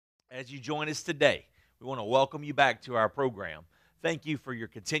as you join us today. We want to welcome you back to our program. Thank you for your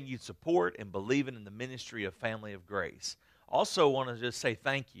continued support and believing in the ministry of Family of Grace. Also want to just say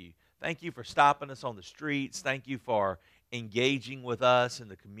thank you. Thank you for stopping us on the streets. Thank you for engaging with us in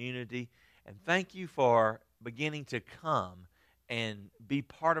the community. And thank you for beginning to come and be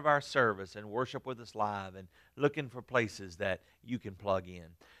part of our service and worship with us live and looking for places that you can plug in.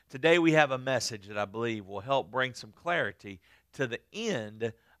 Today we have a message that I believe will help bring some clarity to the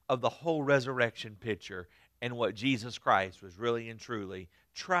end of the whole resurrection picture and what Jesus Christ was really and truly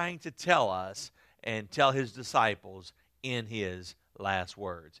trying to tell us and tell his disciples in his last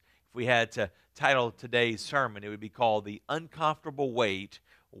words. If we had to title today's sermon, it would be called The Uncomfortable Wait,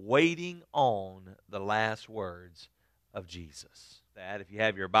 Waiting on the Last Words of Jesus. That, if you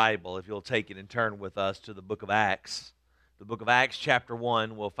have your Bible, if you'll take it and turn with us to the book of Acts. The book of Acts chapter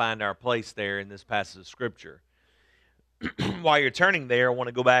 1, we'll find our place there in this passage of Scripture. While you're turning there, I want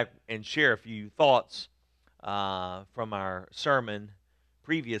to go back and share a few thoughts from our sermon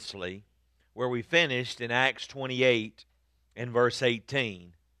previously, where we finished in Acts 28 and verse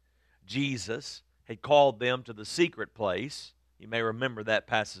 18. Jesus had called them to the secret place. You may remember that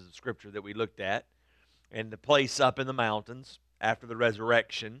passage of Scripture that we looked at, and the place up in the mountains after the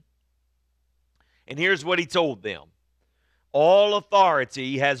resurrection. And here's what he told them. All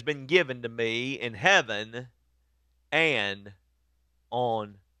authority has been given to me in heaven and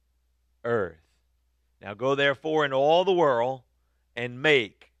on earth. Now go therefore into all the world and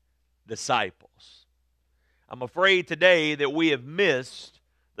make disciples. I'm afraid today that we have missed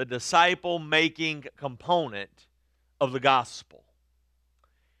the disciple-making component of the gospel.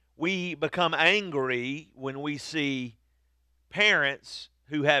 We become angry when we see parents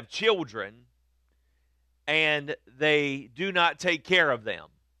who have children and they do not take care of them.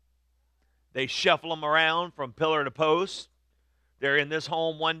 They shuffle them around from pillar to post. They're in this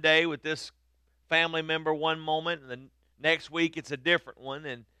home one day with this family member one moment, and the next week it's a different one,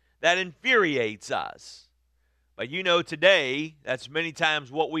 and that infuriates us. But you know, today, that's many times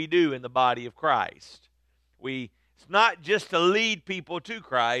what we do in the body of Christ. It's not just to lead people to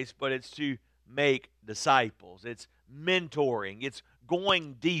Christ, but it's to make disciples. It's mentoring. It's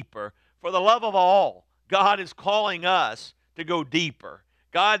going deeper. For the love of all, God is calling us to go deeper.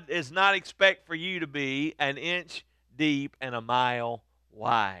 God does not expect for you to be an inch deep and a mile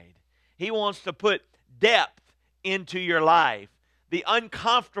wide. He wants to put depth into your life. The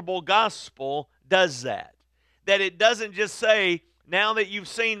uncomfortable gospel does that. That it doesn't just say, now that you've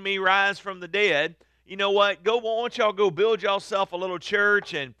seen me rise from the dead, you know what, why don't y'all go build yourself a little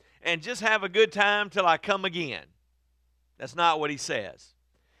church and just have a good time till I come again. That's not what he says.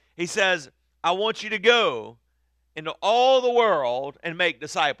 He says, I want you to go into all the world and make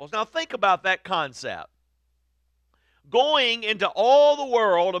disciples. Now think about that concept. Going into all the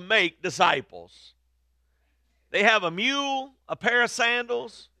world to make disciples. They have a mule, a pair of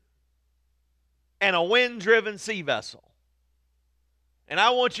sandals, and a wind-driven sea vessel. And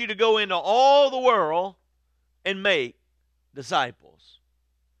I want you to go into all the world and make disciples.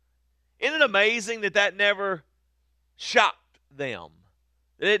 Isn't it amazing that that never shocked them?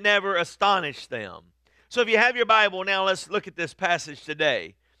 That it never astonished them? So if you have your Bible now, let's look at this passage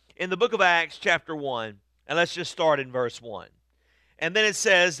today. In the book of Acts chapter 1, and let's just start in verse 1. And then it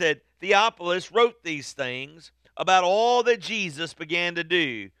says that Theophilus wrote these things about all that Jesus began to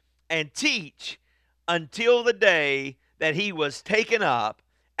do and teach until the day that he was taken up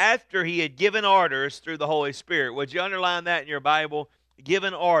after he had given orders through the Holy Spirit. Would you underline that in your Bible?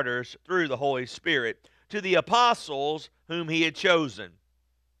 Given orders through the Holy Spirit to the apostles whom he had chosen.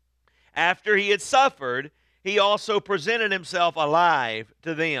 After he had suffered, he also presented himself alive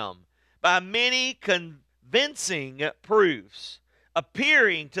to them by many convincing proofs,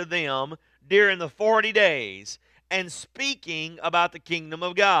 appearing to them during the 40 days and speaking about the kingdom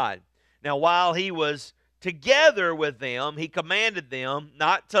of God. Now, while he was together with them, he commanded them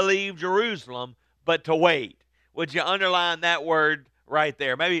not to leave Jerusalem, but to wait. Would you underline that word right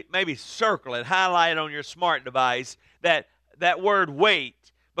there? Maybe circle it, highlight it on your smart device, that word wait.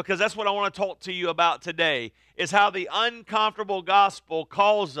 Because that's what I want to talk to you about today, is how the uncomfortable gospel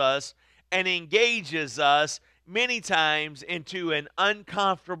calls us and engages us many times into an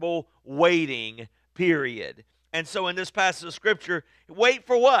uncomfortable waiting period. And so in this passage of Scripture, wait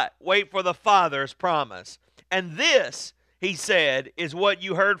for what? Wait for the Father's promise. And this, he said, is what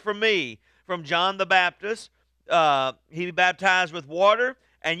you heard from me, from John the Baptist. He baptized with water,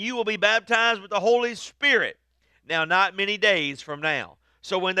 and you will be baptized with the Holy Spirit. Now, not many days from now.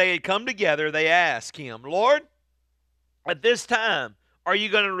 So when they had come together, they asked him, Lord, at this time, are you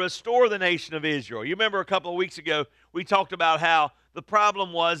going to restore the nation of Israel? You remember a couple of weeks ago, we talked about how the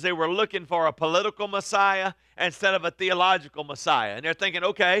problem was they were looking for a political Messiah instead of a theological Messiah. And they're thinking,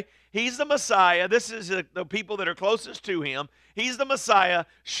 okay, he's the Messiah. This is the people that are closest to him. He's the Messiah.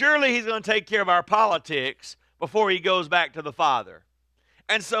 Surely he's going to take care of our politics before he goes back to the Father.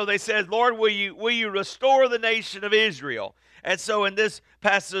 And so they said, Lord, will you restore the nation of Israel? And so in this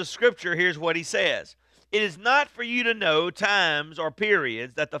passage of Scripture, here's what he says. It is not for you to know times or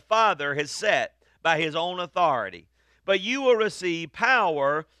periods that the Father has set by his own authority, but you will receive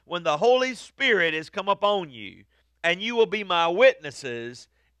power when the Holy Spirit has come upon you, and you will be my witnesses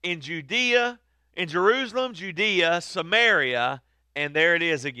in Judea, in Jerusalem, Judea, Samaria, and there it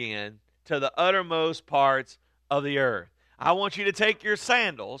is again, to the uttermost parts of the earth. I want you to take your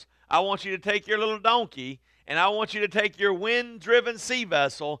sandals, I want you to take your little donkey, and I want you to take your wind-driven sea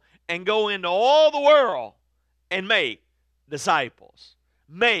vessel and go into all the world and make disciples.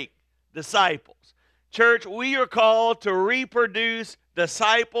 Make disciples. Church, we are called to reproduce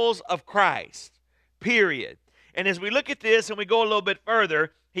disciples of Christ, period. And as we look at this and we go a little bit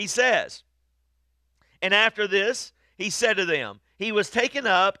further, he says, and after this, he said to them, he was taken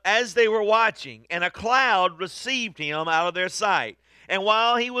up as they were watching, and a cloud received him out of their sight. And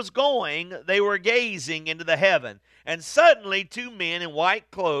while he was going, they were gazing into the heaven. And suddenly 2 men in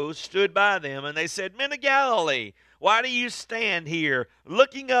white clothes stood by them, and they said, Men of Galilee, why do you stand here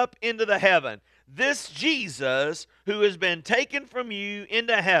looking up into the heaven? This Jesus, who has been taken from you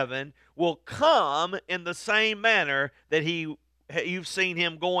into heaven, will come in the same manner that you've seen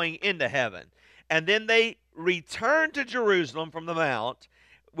him going into heaven. And then they returned to Jerusalem from the mount,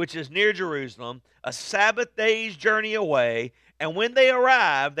 which is near Jerusalem, a Sabbath day's journey away. And when they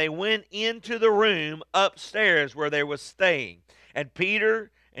arrived, they went into the room upstairs where they were staying. And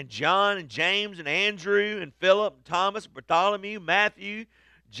Peter and John and James and Andrew and Philip and Thomas, Bartholomew, Matthew,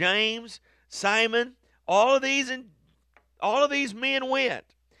 James, Simon, all of these men went.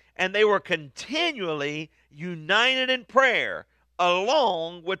 And they were continually united in prayer,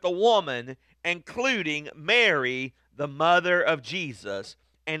 along with the woman, including Mary, the mother of Jesus.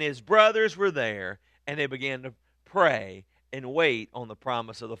 And his brothers were there, and they began to pray and wait on the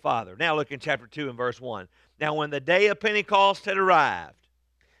promise of the Father. Now look in chapter 2 and verse 1. Now when the day of Pentecost had arrived,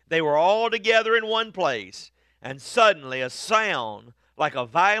 they were all together in one place, and suddenly a sound like a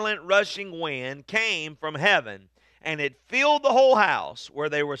violent rushing wind came from heaven, and it filled the whole house where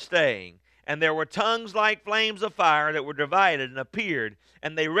they were staying. And there were tongues like flames of fire that were divided and appeared,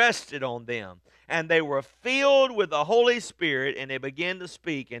 and they rested on them. And they were filled with the Holy Spirit, and they began to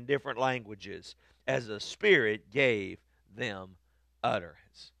speak in different languages as the Spirit gave them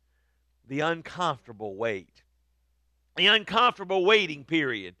utterance. The uncomfortable wait. The uncomfortable waiting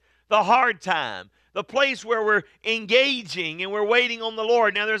period. The hard time. The place where we're engaging and we're waiting on the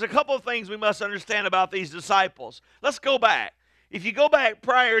Lord. Now, there's a couple of things we must understand about these disciples. Let's go back. If you go back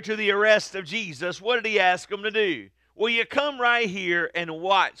prior to the arrest of Jesus, what did he ask them to do? Will you come right here and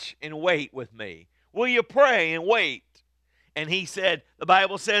watch and wait with me? Will you pray and wait? And he said, the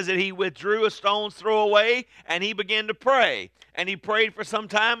Bible says that he withdrew a stone's throw away and he began to pray. And he prayed for some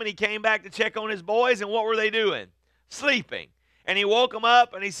time and he came back to check on his boys. And what were they doing? Sleeping. And he woke them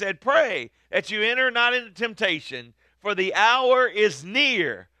up and he said, pray that you enter not into temptation, for the hour is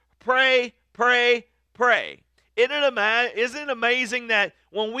near. Pray, pray, pray. Isn't it amazing that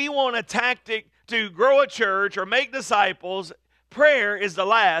when we want a tactic to grow a church or make disciples, prayer is the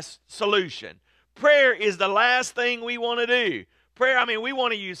last solution. Prayer is the last thing we want to do. Prayer, we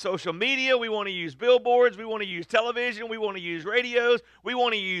want to use social media, we want to use billboards, we want to use television, we want to use radios, we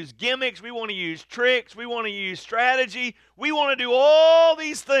want to use gimmicks, we want to use tricks, we want to use strategy. We want to do all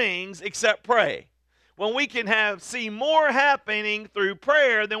these things except pray. When we can see more happening through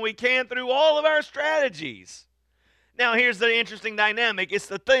prayer than we can through all of our strategies. Now, here's the interesting dynamic. It's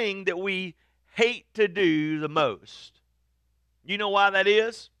the thing that we hate to do the most. You know why that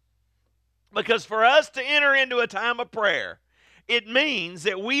is? Because for us to enter into a time of prayer, it means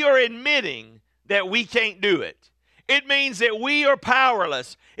that we are admitting that we can't do it. It means that we are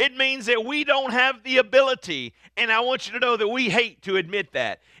powerless. It means that we don't have the ability. And I want you to know that we hate to admit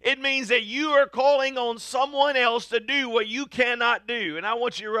that. It means that you are calling on someone else to do what you cannot do. And I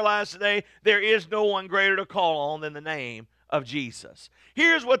want you to realize today there is no one greater to call on than the name of Jesus.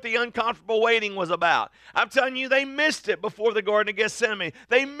 Here's what the uncomfortable waiting was about. I'm telling you, they missed it before the Garden of Gethsemane.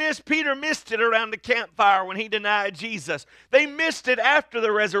 Peter missed it around the campfire when he denied Jesus. They missed it after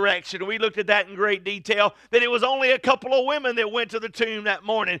the resurrection. We looked at that in great detail, that it was only a couple of women that went to the tomb that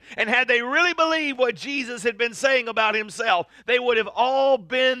morning. And had they really believed what Jesus had been saying about himself, they would have all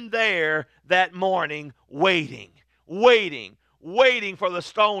been there that morning waiting, waiting for the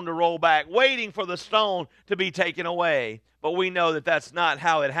stone to roll back, waiting for the stone to be taken away. But we know that that's not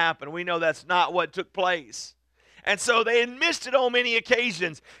how it happened. We know that's not what took place. And so they had missed it on many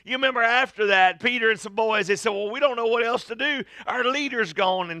occasions. You remember after that, Peter and some boys, they said, well, we don't know what else to do. Our leader's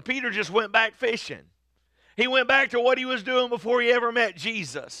gone. And Peter just went back fishing. He went back to what he was doing before he ever met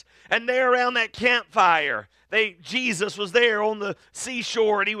Jesus. And there around that campfire, Jesus was there on the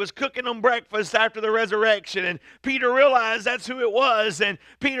seashore, and he was cooking them breakfast after the resurrection. And Peter realized that's who it was. And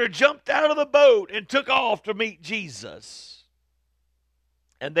Peter jumped out of the boat and took off to meet Jesus.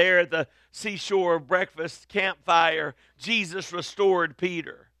 And there at the seashore breakfast campfire, Jesus restored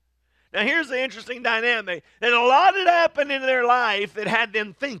Peter. Now here's the interesting dynamic, that a lot had happened in their life that had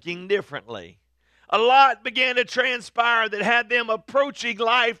them thinking differently. A lot began to transpire that had them approaching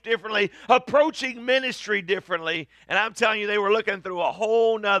life differently, approaching ministry differently. And I'm telling you, they were looking through a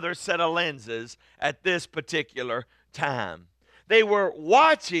whole nother set of lenses at this particular time. They were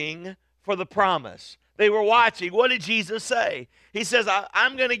watching for the promise. They were watching. What did Jesus say? He says,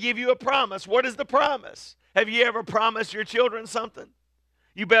 I'm going to give you a promise. What is the promise? Have you ever promised your children something?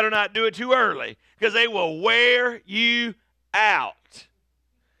 You better not do it too early, because they will wear you out.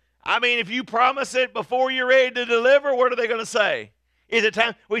 I mean, if you promise it before you're ready to deliver, what are they going to say? Is it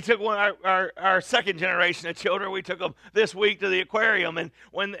time? We took our second generation of children, we took them this week to the aquarium, and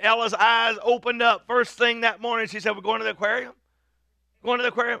when Ella's eyes opened up first thing that morning, she said, we're going to the aquarium? Going to the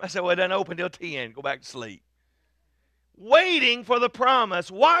aquarium? I said, well, it doesn't open till 10. Go back to sleep. Waiting for the promise,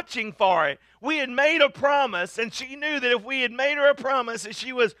 watching for it. We had made a promise, and she knew that if we had made her a promise, that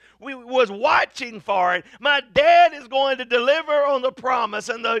she was watching for it. My dad is going to deliver on the promise,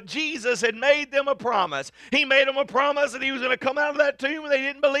 and Jesus had made them a promise. He made them a promise that he was going to come out of that tomb, and they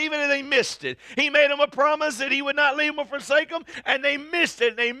didn't believe it, and they missed it. He made them a promise that he would not leave them or forsake them, and they missed it,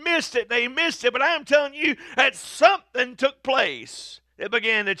 and they missed it, and they missed it. But I'm telling you that something took place that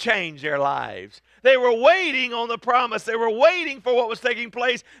began to change their lives. They were waiting on the promise. They were waiting for what was taking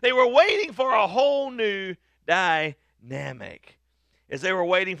place. They were waiting for a whole new dynamic. As they were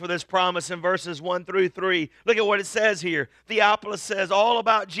waiting for this promise in verses 1 through 3, look at what it says here. Theophilus says all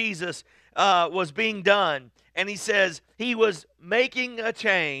about Jesus was being done. And he says he was making a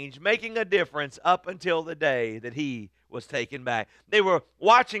change, making a difference up until the day that he was taken back. They were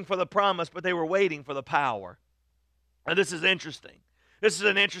watching for the promise, but they were waiting for the power. And this is interesting. This is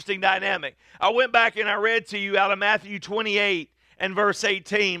an interesting dynamic. I went back and I read to you out of Matthew 28 and verse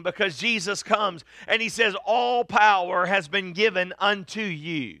 18, because Jesus comes and he says, all power has been given unto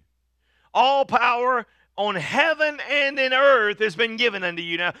you. All power on heaven and in earth has been given unto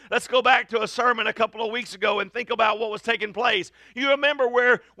you. Now, let's go back to a sermon a couple of weeks ago and think about what was taking place. You remember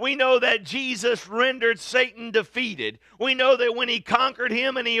where we know that Jesus rendered Satan defeated. We know that when he conquered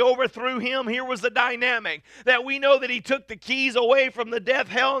him and he overthrew him, here was the dynamic. That we know that he took the keys away from the death,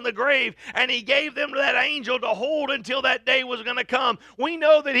 hell, and the grave, and he gave them to that angel to hold until that day was going to come. We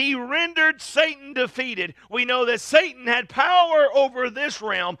know that he rendered Satan defeated. We know that Satan had power over this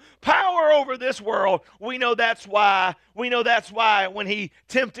realm, power over this world. We know that's why when he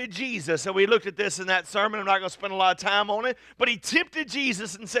tempted Jesus, and we looked at this in that sermon, I'm not going to spend a lot of time on it, but he tempted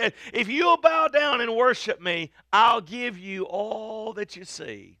Jesus and said, if you'll bow down and worship me, I'll give you all that you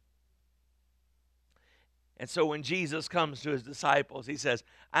see. And so when Jesus comes to his disciples, he says,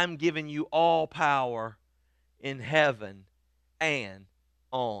 I'm giving you all power in heaven and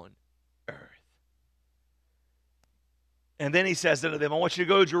on earth. And then he says unto them, I want you to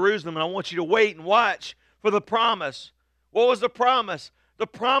go to Jerusalem, and I want you to wait and watch for the promise. What was the promise? The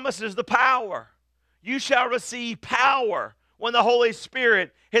promise is the power. You shall receive power when the Holy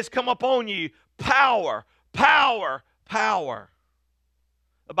Spirit has come upon you. Power, power, power.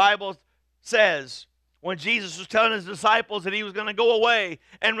 The Bible says when Jesus was telling his disciples that he was going to go away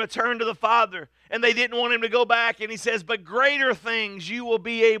and return to the Father, and they didn't want him to go back, and he says, but greater things you will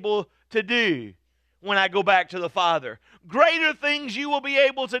be able to do when I go back to the Father. Greater things you will be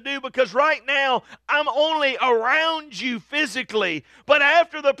able to do, because right now I'm only around you physically. But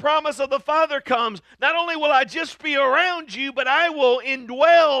after the promise of the Father comes, not only will I just be around you, but I will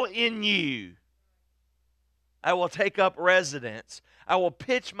indwell in you. I will take up residence. I will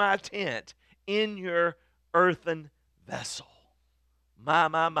pitch my tent in your earthen vessel.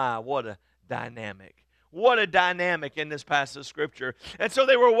 My, what a dynamic. What a dynamic in this passage of Scripture. And so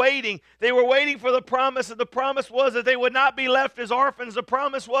they were waiting. They were waiting for the promise, and the promise was that they would not be left as orphans. The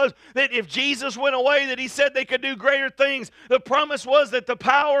promise was that if Jesus went away, that he said they could do greater things. The promise was that the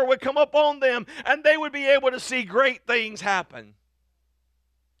power would come upon them, and they would be able to see great things happen.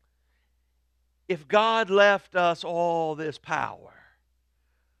 If God left us all this power,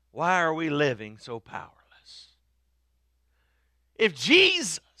 why are we living so powerless? If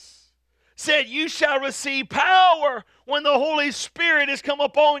Jesus said, you shall receive power when the Holy Spirit has come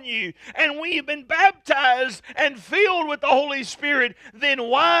upon you, and we've been baptized and filled with the Holy Spirit, then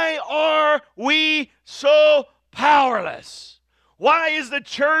why are we so powerless? Why is the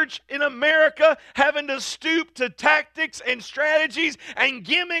church in America having to stoop to tactics and strategies and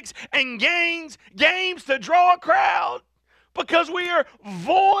gimmicks and games to draw a crowd? Because we are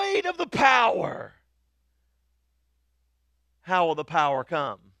void of the power. How will the power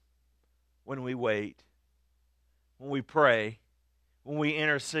come? When we wait, when we pray, when we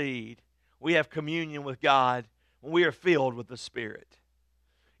intercede, we have communion with God, when we are filled with the Spirit.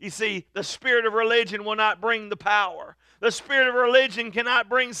 You see, the spirit of religion will not bring the power. The spirit of religion cannot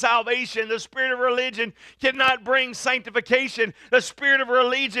bring salvation. The spirit of religion cannot bring sanctification. The spirit of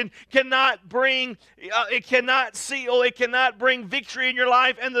religion cannot bring, it cannot seal, it cannot bring victory in your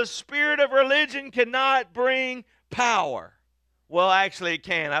life. And the spirit of religion cannot bring power. Well, actually it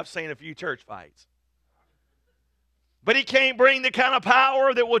can. I've seen a few church fights. But it can't bring the kind of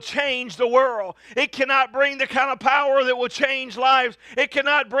power that will change the world. It cannot bring the kind of power that will change lives. It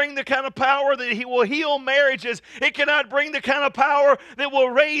cannot bring the kind of power that He will heal marriages. It cannot bring the kind of power that will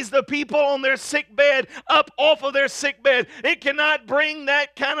raise the people on their sick bed up off of their sick bed. It cannot bring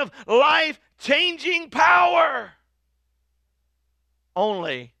that kind of life-changing power.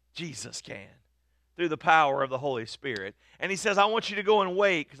 Only Jesus can, through the power of the Holy Spirit. And He says, I want you to go and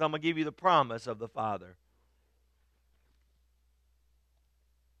wait, because I'm going to give you the promise of the Father.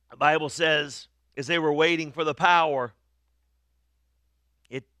 The Bible says, as they were waiting for the power,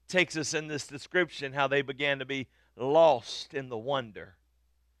 it takes us in this description how they began to be lost in the wonder.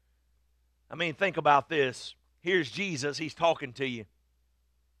 I mean, think about this. Here's Jesus. He's talking to you.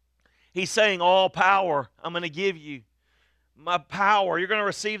 He's saying, all power I'm going to give you. My power. You're going to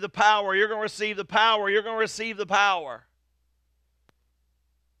receive the power. You're going to receive the power. You're going to receive the power.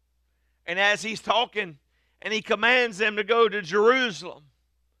 And as He's talking, and He commands them to go to Jerusalem,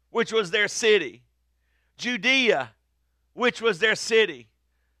 which was their city. Judea, which was their city,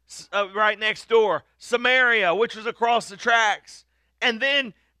 right next door. Samaria, which was across the tracks. And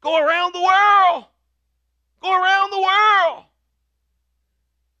then go around the world. Go around the world.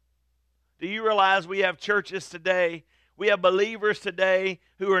 Do you realize we have churches today, we have believers today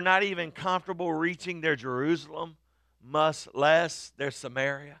who are not even comfortable reaching their Jerusalem, much less their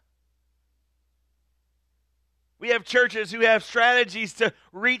Samaria? We have churches who have strategies to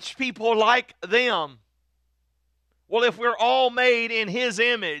reach people like them. Well, if we're all made in His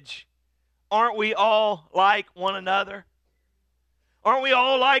image, aren't we all like one another? Aren't we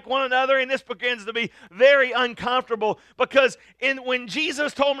all like one another? And this begins to be very uncomfortable, because when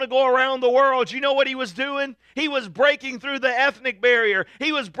Jesus told them to go around the world, you know what He was doing? He was breaking through the ethnic barrier.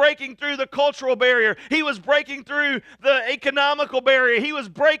 He was breaking through the cultural barrier. He was breaking through the economical barrier. He was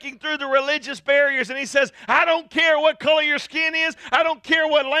breaking through the religious barriers. And He says, I don't care what color your skin is. I don't care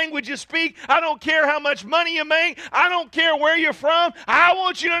what language you speak. I don't care how much money you make. I don't care where you're from. I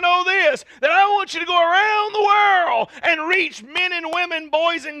want you to know this, that I want you to go around the world and reach men and women,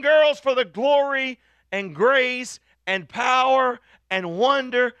 boys and girls, for the glory and grace and power and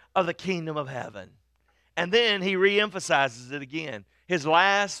wonder of the kingdom of heaven. And then He reemphasizes it again. His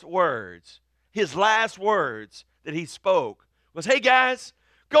last words that He spoke was, hey guys,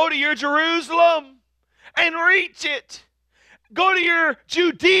 go to your Jerusalem and reach it. Go to your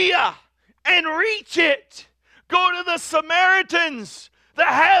Judea and reach it. Go to the Samaritans, the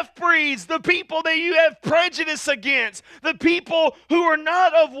half-breeds, the people that you have prejudice against, the people who are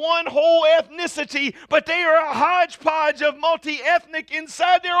not of one whole ethnicity, but they are a hodgepodge of multi-ethnic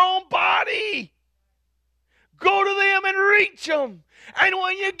inside their own body. Go to them and reach them. And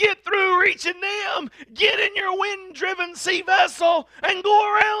when you get through reaching them, get in your wind-driven sea vessel and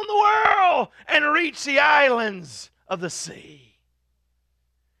go around the world and reach the islands of the sea.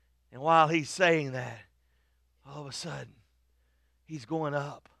 And while He's saying that, all of a sudden, He's going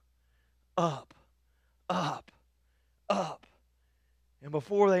up, up, up, up. And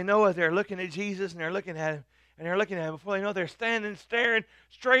before they know it, they're looking at Jesus and they're looking at Him. And they're looking at Him. Before they know it, they're standing, staring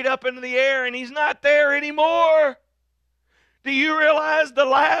straight up into the air, and He's not there anymore. Do you realize the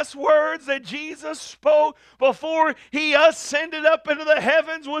last words that Jesus spoke before He ascended up into the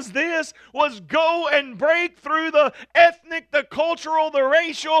heavens was this? Was go and break through the ethnic, the cultural, the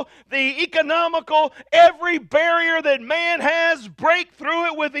racial, the economical, every barrier that man has, break through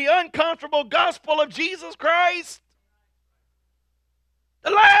it with the uncomfortable gospel of Jesus Christ.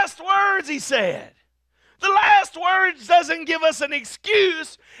 The last words He said. The last words doesn't give us an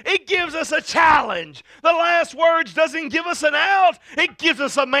excuse. It gives us a challenge. The last words doesn't give us an out. It gives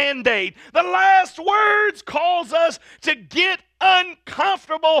us a mandate. The last words calls us to get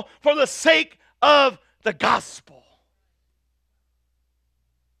uncomfortable for the sake of the gospel.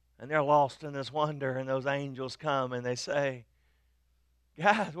 And they're lost in this wonder, and those angels come and they say,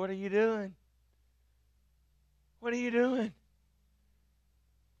 guys, what are you doing? What are you doing?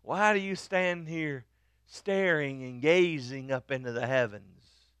 Why do you stand here staring and gazing up into the heavens?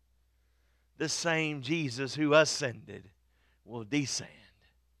 This same Jesus who ascended will descend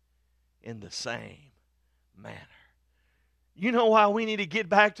in the same manner. You know why we need to get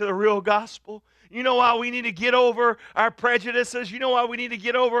back to the real gospel? You know why we need to get over our prejudices? You know why we need to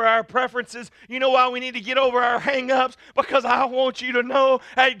get over our preferences? You know why we need to get over our hang-ups? Because I want you to know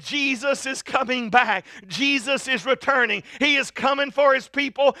that Jesus is coming back. Jesus is returning. He is coming for His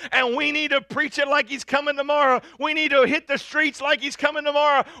people, and we need to preach it like He's coming tomorrow. We need to hit the streets like He's coming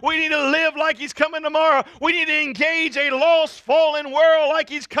tomorrow. We need to live like He's coming tomorrow. We need to engage a lost, fallen world like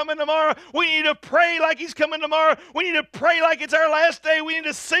He's coming tomorrow. We need to pray like He's coming tomorrow. We need to pray like it's our last day. We need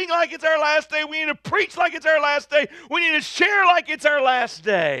to sing like it's our last day. We need to preach like it's our last day. We need to share like it's our last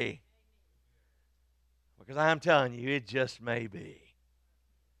day. Because I'm telling you, it just may be.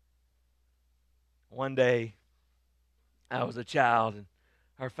 One day, I was a child, and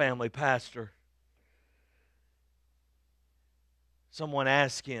our family pastor, someone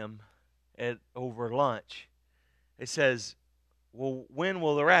asked him over lunch, it says, well, when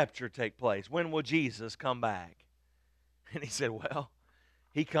will the rapture take place? When will Jesus come back? And he said, well,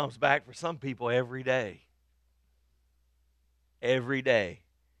 He comes back for some people every day. Every day,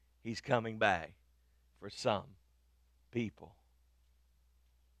 He's coming back for some people.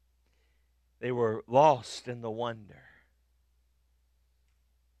 They were lost in the wonder.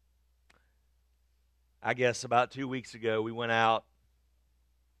 I guess about 2 weeks ago, we went out,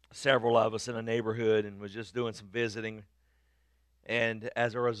 several of us in a neighborhood, and was just doing some visiting. And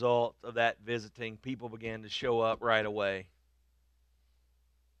as a result of that visiting, people began to show up right away.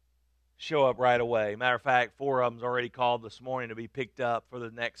 Matter of fact, 4 of them's already called this morning to be picked up for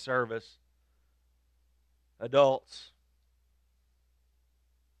the next service. Adults.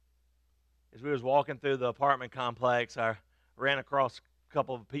 As we was walking through the apartment complex, I ran across a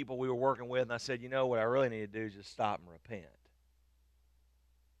couple of people we were working with, and I said, you know, what I really need to do is just stop and repent.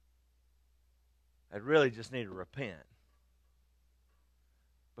 I really just need to repent.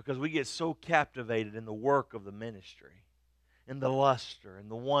 Because we get so captivated in the work of the ministry, in the luster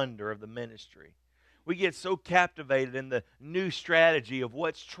and the wonder of the ministry. We get so captivated in the new strategy of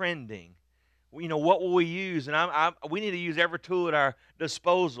what's trending. You know, what will we use? And we need to use every tool at our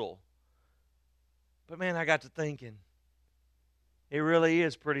disposal. But man, I got to thinking, it really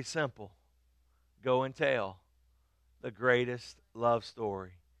is pretty simple. Go and tell the greatest love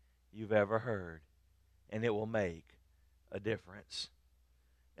story you've ever heard, and it will make a difference.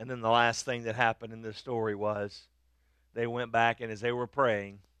 And then the last thing that happened in this story was they went back, and as they were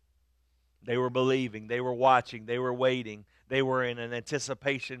praying, they were believing, they were watching, they were waiting, they were in an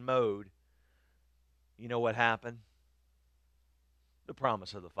anticipation mode. You know what happened? The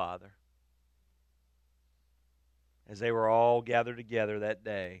promise of the Father. As they were all gathered together that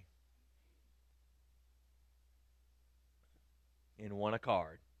day in one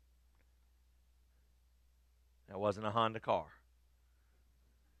accord. That wasn't a Honda car.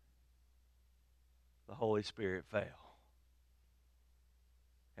 The Holy Spirit fell.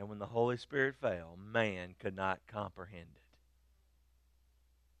 And when the Holy Spirit fell, man could not comprehend it.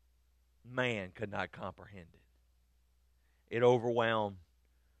 Man could not comprehend it. It overwhelmed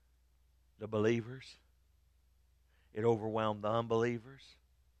the believers. It overwhelmed the unbelievers.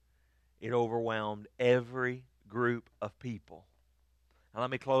 It overwhelmed every group of people. Now let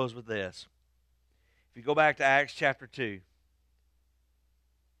me close with this. If you go back to Acts chapter 2,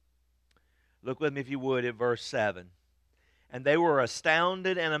 look with me if you would at verse 7. And they were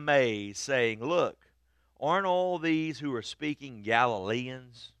astounded and amazed, saying, look, aren't all these who are speaking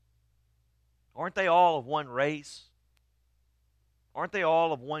Galileans? Aren't they all of one race? Aren't they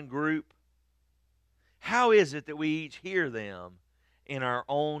all of one group? How is it that we each hear them in our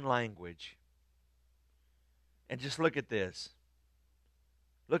own language? And just look at this.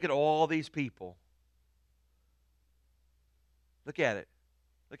 Look at all these people. Look at it.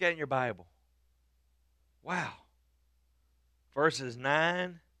 Look at it in your Bible. Wow. Verses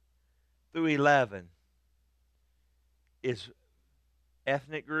 9 through 11 is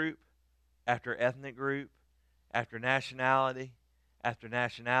ethnic group after ethnic group after nationality after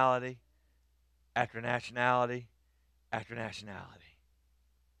nationality after nationality after nationality.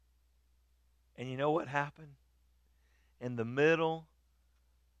 And you know what happened? In the middle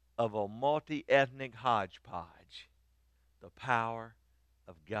of a multi-ethnic hodgepodge, the power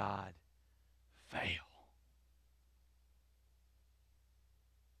of God fell.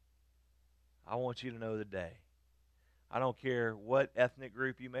 I want you to know today. I don't care what ethnic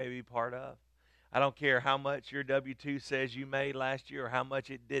group you may be part of. I don't care how much your W-2 says you made last year or how much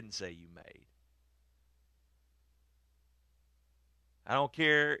it didn't say you made. I don't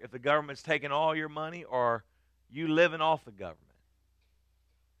care if the government's taking all your money or you living off the government.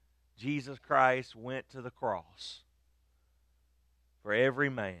 Jesus Christ went to the cross for every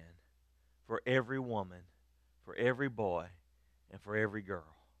man, for every woman, for every boy, and for every girl.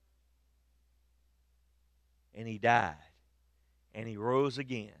 And he died, and he rose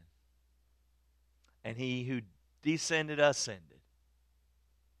again. And he who descended ascended,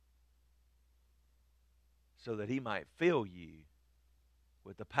 so that he might fill you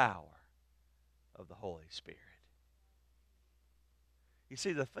with the power of the Holy Spirit. You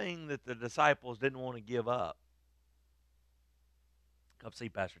see, the thing that the disciples didn't want to give up. Come see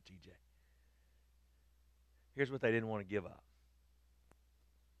Pastor TJ. Here's what they didn't want to give up.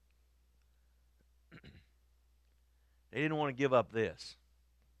 They didn't want to give up this.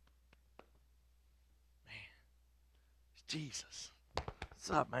 Man, it's Jesus. What's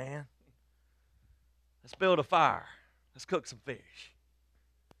up, man? Let's build a fire. Let's cook some fish.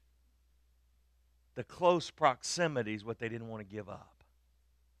 The close proximity is what they didn't want to give up.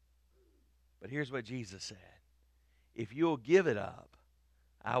 But here's what Jesus said. If you'll give it up,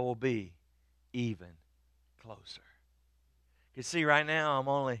 I will be even closer. You see, right now I'm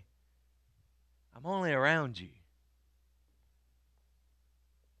only around you.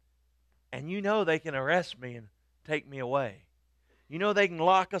 And you know they can arrest me and take me away. You know they can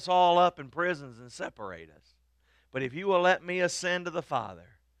lock us all up in prisons and separate us. But if you will let me ascend to the Father,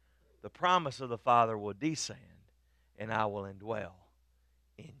 the promise of the Father will descend, and I will indwell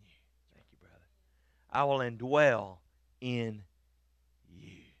in you. Thank you, brother. I will indwell in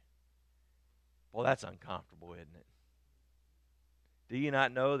you. Well, that's uncomfortable, isn't it? Do you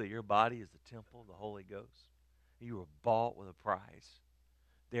not know that your body is the temple of the Holy Ghost? You were bought with a price.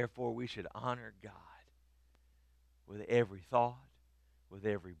 Therefore, we should honor God with every thought, with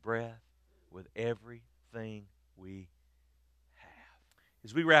every breath, with everything we have.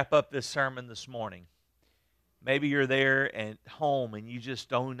 As we wrap up this sermon this morning, maybe you're there at home and you just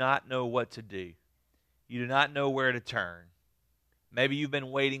do not know what to do. You do not know where to turn. Maybe you've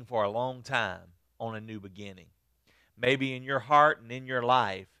been waiting for a long time on a new beginning. Maybe in your heart and in your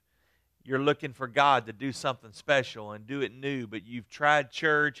life, you're looking for God to do something special and do it new, but you've tried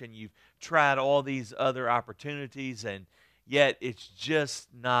church and you've tried all these other opportunities, and yet it's just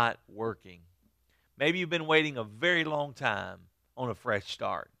not working. Maybe you've been waiting a very long time on a fresh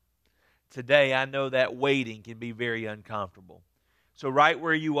start. Today, I know that waiting can be very uncomfortable. So right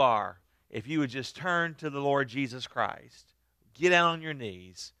where you are, if you would just turn to the Lord Jesus Christ, get down on your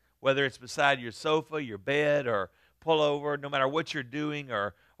knees, whether it's beside your sofa, your bed, or pull over, no matter what you're doing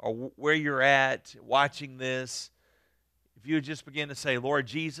or where you're at watching this, if you would just begin to say, Lord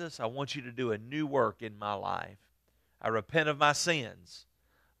Jesus, I want you to do a new work in my life. I repent of my sins.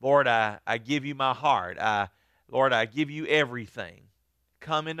 Lord, I give you my heart. Lord, I give you everything.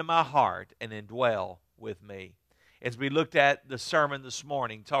 Come into my heart and indwell with me. As we looked at the sermon this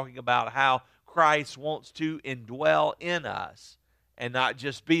morning, talking about how Christ wants to indwell in us and not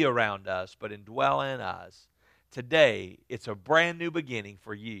just be around us, but indwell in us. Today, it's a brand new beginning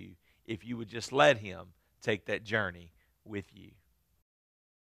for you if you would just let Him take that journey with you.